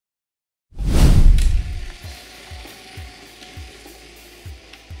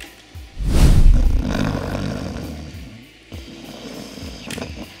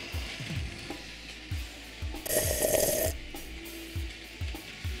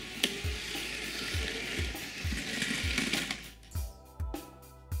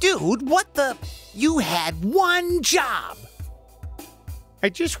Dude, what the? You had one job. I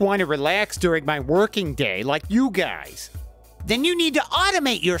just want to relax during my working day like you guys. Then you need to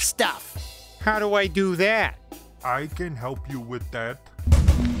automate your stuff. How do I do that? I can help you with that.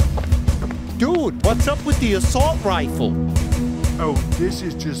 Dude, what's up with the assault rifle? Oh, this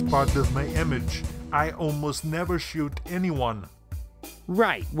is just part of my image. I almost never shoot anyone.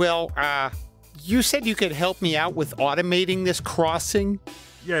 Right, well, you said you could help me out with automating this crossing?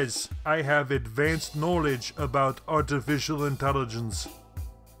 Yes, I have advanced knowledge about artificial intelligence.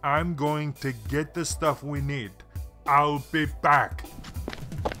 I'm going to get the stuff we need. I'll be back.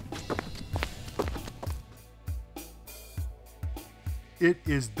 It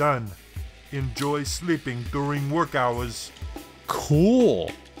is done. Enjoy sleeping during work hours.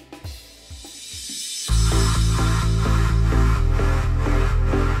 Cool.